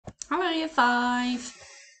Hello, Year 5.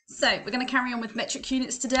 So we're going to carry on with metric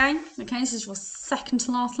units today. Okay, this is your second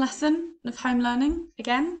to last lesson of home learning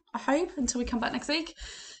again, I hope, until we come back next week.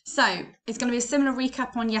 So it's going to be a similar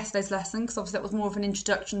recap on yesterday's lesson, because obviously that was more of an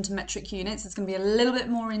introduction to metric units. It's going to be a little bit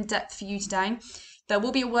more in depth for you today. There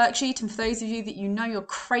will be a worksheet, and for those of you that you know you're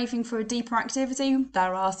craving for a deeper activity,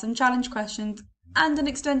 there are some challenge questions and an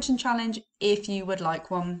extension challenge if you would like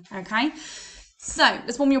one, okay? So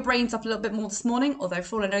let's warm your brains up a little bit more this morning, although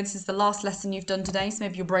for all I know this is the last lesson you've done today, so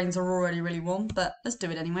maybe your brains are already really warm, but let's do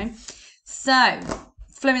it anyway. So,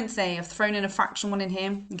 fluency, I've thrown in a fraction one in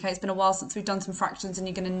here. Okay, it's been a while since we've done some fractions and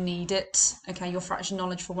you're going to need it, okay, your fraction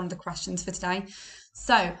knowledge for one of the questions for today.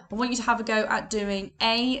 So, I want you to have a go at doing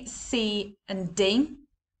A, C and D,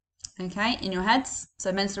 okay, in your heads,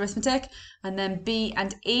 so mental arithmetic, and then B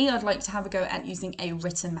and E, I'd like to have a go at using a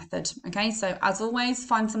written method, okay, so as always,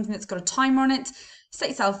 find something that's got a timer on it, set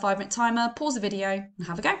yourself a 5-minute timer, pause the video, and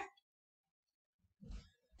have a go.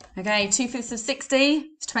 Okay, 2/5 of 60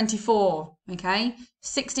 is 24, okay,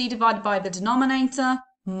 60 divided by the denominator,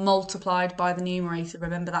 multiplied by the numerator,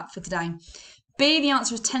 remember that for today. B, the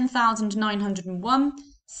answer is 10,901.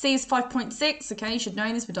 C is 5.6, okay, you should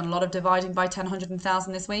know this, we've done a lot of dividing by 10, 100 and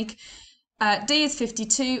 1,000 this week. D is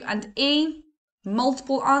 52, and E,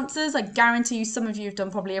 multiple answers, I guarantee you some of you have done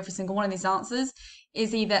probably every single one of these answers,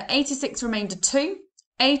 is either 86 remainder 2,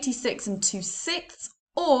 86 and 2/6,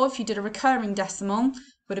 or if you did a recurring decimal,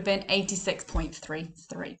 would have been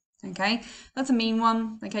 86.33. Okay, that's a mean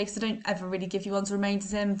one, okay, because I don't ever really give you ones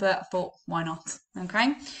remainders in, but I thought, why not?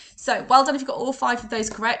 Okay, so well done if you got all 5 of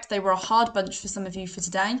those correct. They were a hard bunch for some of you for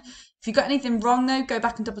today. If you got anything wrong though, go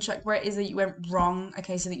back and double check where it is that you went wrong,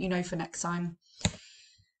 okay, so that you know for next time.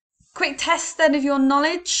 Quick test then of your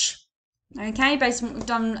knowledge, okay, based on what we've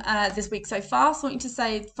done this week so far. So I want you to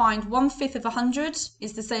say, find 1/5 of 100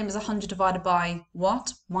 is the same as 100 divided by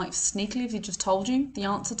what? Might sneakily if he just told you the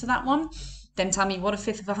answer to that one. Then tell me what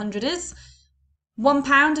 1/5 of 100 is.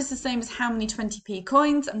 £1 is the same as how many 20p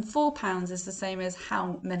coins, and £4 is the same as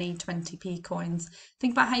how many 20p coins.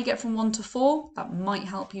 Think about how you get from 1 to 4. That might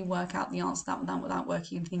help you work out the answer to that without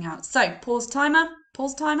working anything out. So pause the timer,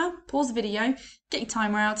 pause the video, get your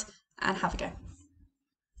timer out, and have a go.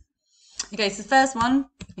 Okay, so the first one,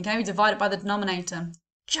 okay, we divide it by the denominator.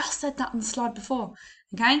 Just said that on the slide before,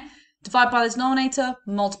 okay? Divide by the denominator,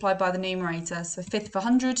 multiply by the numerator. So 1/5 of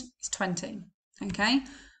 100 is 20, okay?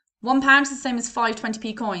 £1 is the same as 5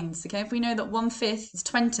 20p coins, okay? If we know that 1/5 is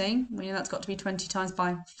 20, we know that's got to be 20 times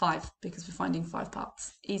by 5 because we're finding 5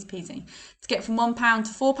 parts. Easy peasy. To get from £1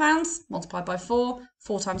 to £4, multiply by 4,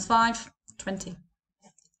 4 times 5, 20.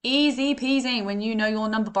 Easy peasy when you know your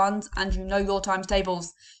number bonds and you know your times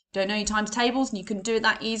tables. Don't know your times tables and you couldn't do it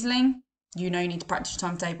that easily, you know you need to practice your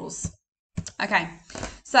times tables. Okay,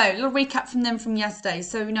 so a little recap from them from yesterday.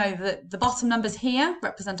 So we know that the bottom numbers here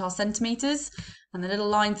represent our centimetres, and the little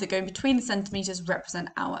lines that go in between the centimetres represent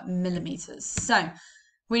our millimetres. So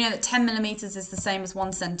we know that 10 millimetres is the same as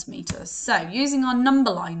 1 centimetre. So using our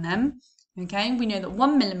number line then, okay, we know that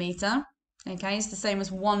 1 millimetre, okay, is the same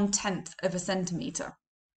as 1/10 of a centimetre.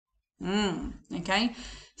 Okay,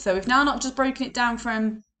 so we've now not just broken it down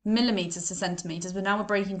from millimeters to centimeters, but now we're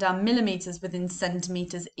breaking down millimeters within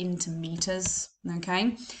centimeters into meters,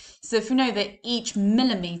 okay? So if we know that each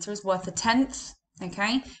millimeter is worth 1/10,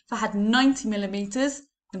 okay? If I had 90 millimeters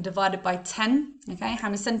and divided by 10, okay, how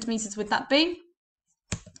many centimeters would that be?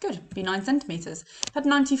 Good, it'd be 9 centimeters. If I had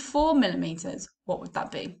 94 millimeters, what would that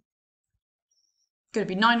be? Good, it'd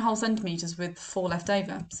be 9 whole centimeters with 4 left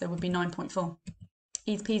over, so it would be 9.4.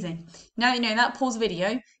 Easy peasy. Now that you know that, pause the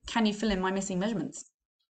video. Can you fill in my missing measurements?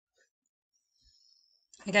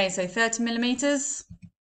 Okay, so 30 millimeters,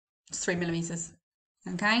 it's 3 millimeters,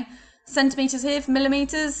 okay? Centimeters here for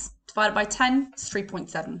millimeters, divided by 10, it's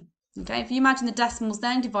 3.7. Okay, if you imagine the decimals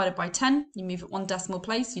then divided by 10, you move it 1 decimal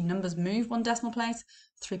place, your numbers move 1 decimal place,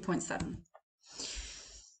 3.7.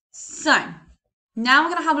 So, now we're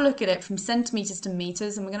going to have a look at it from centimeters to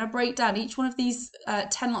meters, and we're going to break down each one of these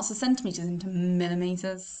 10 lots of centimeters into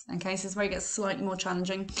millimeters. Okay, so this is where it gets slightly more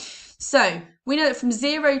challenging. So, we know that from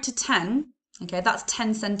 0 to 10, okay, that's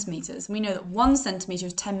 10 centimetres. We know that 1 centimetre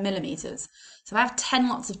is 10 millimetres. So if I have 10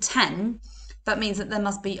 lots of 10, that means that there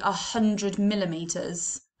must be 100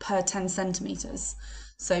 millimetres per 10 centimetres.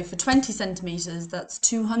 So for 20 centimetres, that's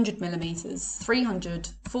 200 millimetres, 300,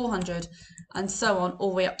 400, and so on, all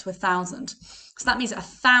the way up to 1,000. So that means that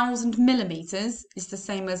 1,000 millimetres is the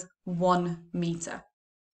same as 1 metre.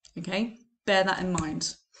 Okay, bear that in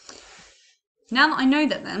mind. Now that I know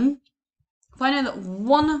that then, if I know that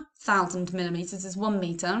 1,000 millimetres is 1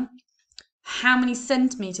 metre, how many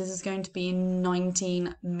centimetres is going to be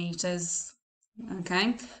 19 metres?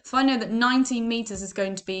 Okay, so I know that 19 meters is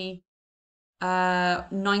going to be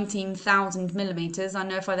 19,000 millimeters. I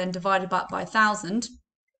know if I then divide that by 1,000,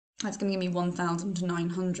 that's going to give me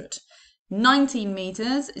 1,900. 19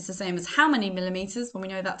 meters is the same as how many millimeters? Well, we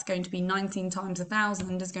know that's going to be 19 times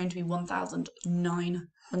 1,000 is going to be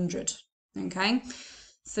 1,900. Okay,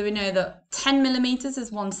 so we know that 10 millimeters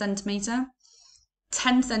is 1 centimeter,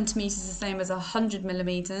 10 centimeters is the same as 100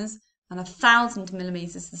 millimeters, and 1,000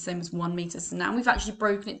 millimeters is the same as 1 meter. So now we've actually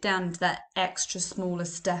broken it down into that extra smaller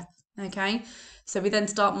step. Okay, so we then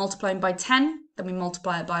start multiplying by 10, then we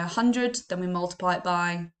multiply it by 100, then we multiply it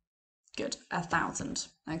by 1,000.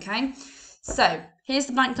 Okay, so here's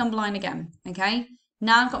the blank number line again. Okay,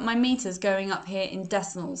 now I've got my meters going up here in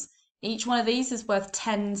decimals. Each one of these is worth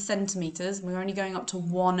 10 centimeters. And we're only going up to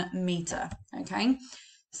 1 meter. Okay,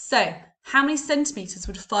 so how many centimeters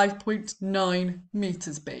would 5.9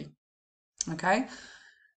 meters be? Okay,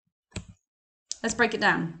 let's break it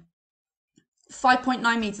down.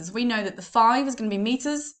 5.9 meters. We know that the 5 is going to be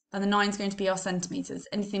meters and the 9 is going to be our centimeters.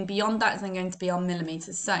 Anything beyond that is then going to be our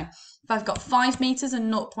millimeters. So if I've got 5 meters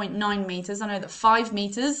and 0.9 meters, I know that 5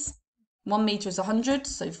 meters, 1 meter is 100,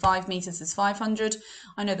 so 5 meters is 500.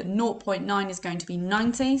 I know that 0.9 is going to be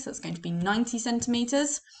 90, so it's going to be 90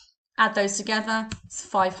 centimeters. Add those together, it's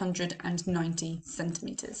 590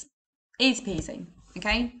 centimeters. Easy peasy,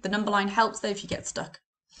 okay? The number line helps though if you get stuck.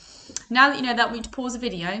 Now that you know that, we need to pause the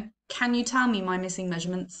video. Can you tell me my missing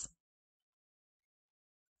measurements?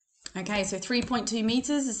 Okay, so 3.2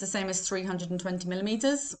 meters is the same as 320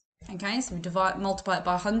 millimeters. Okay, so we multiply it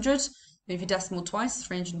by 100. Move your decimal twice,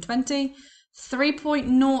 320.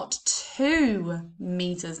 3.02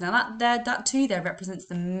 meters. Now that 2 there represents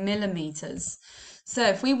the millimeters. So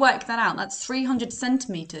if we work that out, that's 300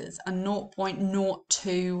 centimeters and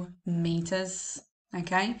 0.02 meters.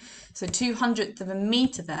 Okay, so 2/100th of a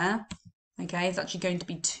meter there. Okay, it's actually going to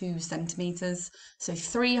be 2 centimeters. So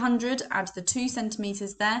 300 add to the 2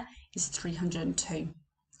 centimeters there is 302.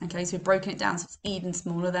 Okay, so we've broken it down so it's even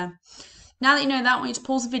smaller there. Now that you know that, I want you to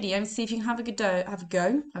pause the video and see if you can have a go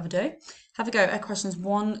at questions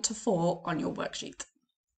 1 to 4 on your worksheet.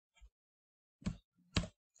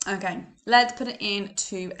 Okay, let's put it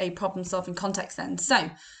into a problem-solving context then. So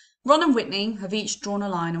Ron and Whitney have each drawn a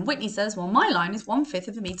line, and Whitney says, well, my line is 1/5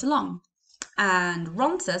 of a meter long. And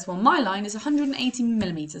Ron says, well, my line is 180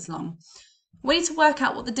 millimeters long. We need to work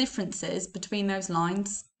out what the difference is between those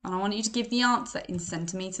lines, and I want you to give the answer in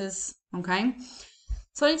centimeters, okay?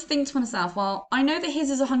 So I need to think to myself, well, I know that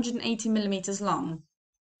his is 180 millimeters long.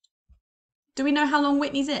 Do we know how long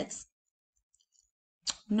Whitney's is?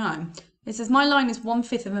 No. It says my line is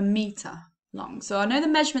 1/5 of a meter long. So I know the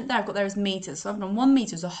measurement there I've got there is meters. So I've done 1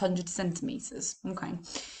 meter is 100 centimeters. Okay.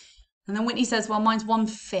 And then Whitney says, well, mine's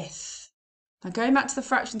 1/5. Now going back to the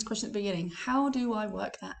fractions question at the beginning, how do I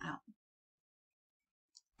work that out?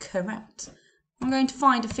 Correct. I'm going to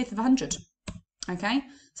find 1/5 of 100. Okay.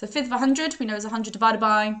 So 1/5 of 100, we know is 100 divided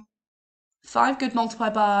by 5. Good,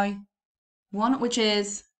 multiplied by 1, which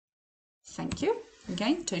is, thank you.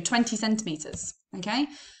 Okay. So 20 centimeters. Okay.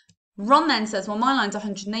 Ron then says, well, my line's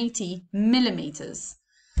 180 millimeters.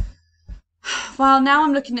 Well, now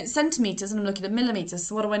I'm looking at centimeters and I'm looking at millimeters.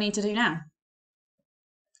 So what do I need to do now?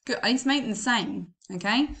 Good. I need to make them the same.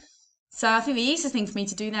 Okay. So I think the easiest thing for me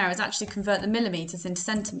to do now is actually convert the millimeters into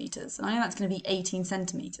centimeters. And I know that's going to be 18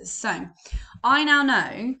 centimeters. So I now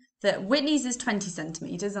know that Whitney's is 20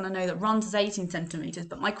 centimeters and I know that Ron's is 18 centimeters.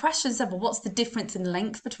 But my question said, well, what's the difference in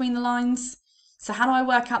length between the lines? So how do I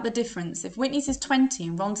work out the difference? If Whitney's is 20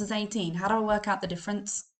 and Ron's is 18, how do I work out the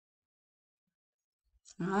difference?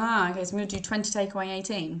 Okay, so I'm going to do 20 take away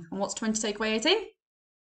 18. And what's 20 take away 18?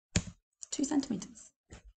 2 centimeters.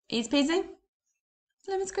 Easy peasy?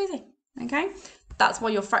 Lemon squeezy. Okay? That's why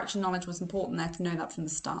your fraction knowledge was important there, to know that from the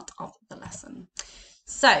start of the lesson.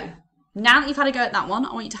 So, now that you've had a go at that one,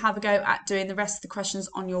 I want you to have a go at doing the rest of the questions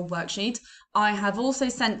on your worksheet. I have also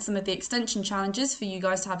sent some of the extension challenges for you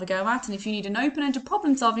guys to have a go at, and if you need an open-ended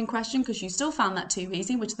problem-solving question because you still found that too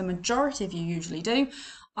easy, which the majority of you usually do,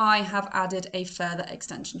 I have added a further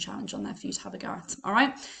extension challenge on there for you to have a go at. All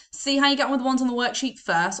right, see how you get on with the ones on the worksheet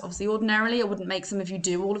first. Obviously, ordinarily, I wouldn't make some of you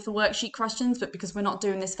do all of the worksheet questions, but because we're not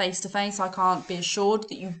doing this face-to-face, I can't be assured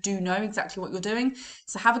that you do know exactly what you're doing.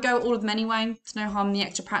 So have a go at all of them anyway. It's no harm in the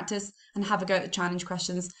extra practice, and have a go at the challenge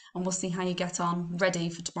questions, and we'll see how you get on ready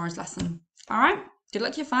for tomorrow's lesson. All right, good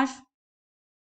luck, year 5.